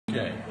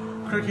Okay,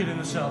 cricket in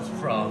the south of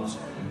France,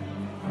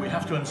 we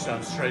have to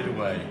understand straight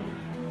away,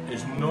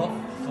 is not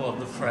for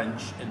the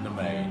French in the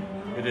main.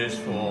 It is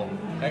for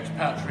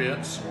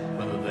expatriates,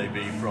 whether they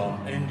be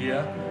from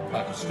India,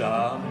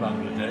 Pakistan,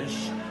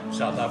 Bangladesh,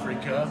 South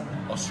Africa,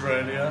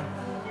 Australia,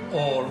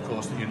 or of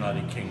course the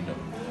United Kingdom.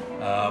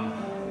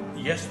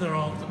 Yes, there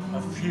are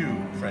a few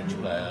French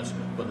players,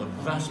 but the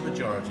vast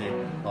majority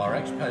are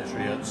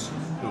expatriates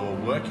who are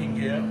working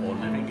here or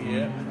living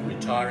here,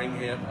 retiring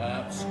here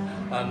perhaps,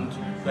 and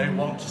they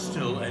want to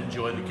still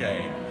enjoy the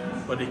game.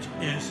 But it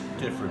is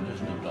different,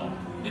 isn't it,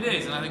 Don? It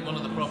is, and I think one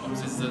of the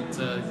problems is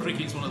that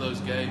cricket's one of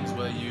those games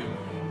where you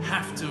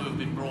have to have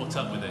been brought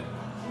up with it.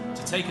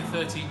 To take a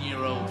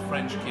 13-year-old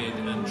French kid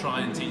and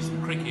try and teach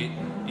them cricket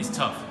is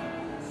tough,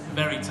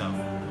 very tough.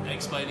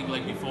 Explaining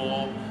leg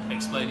before,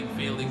 explaining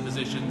fielding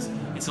positions.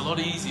 It's a lot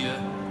easier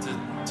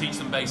to teach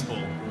them baseball.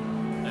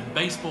 And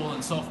baseball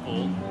and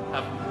softball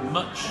have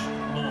much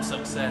more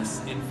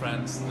success in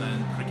France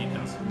than cricket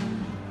does.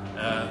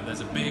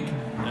 There's a big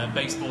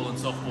baseball and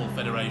softball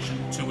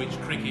federation to which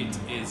cricket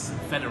is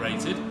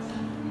federated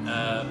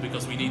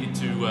because we needed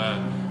to.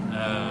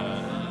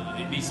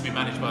 It needs to be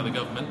managed by the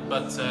government,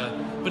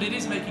 but it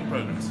is making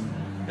progress.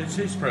 It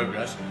is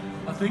progress.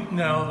 I think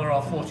now there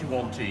are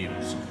 41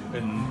 teams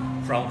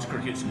in France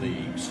cricket's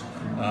leagues,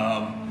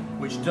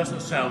 which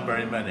doesn't sound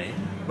very many,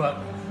 but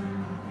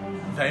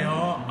they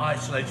are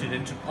isolated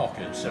into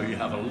pockets. So you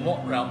have a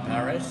lot around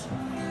Paris,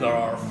 there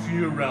are a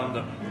few around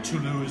the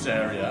Toulouse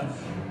area,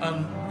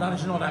 and that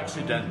is not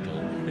accidental.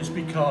 It's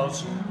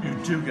because you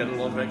do get a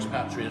lot of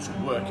expatriates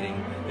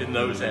working in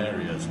those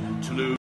areas. Toulouse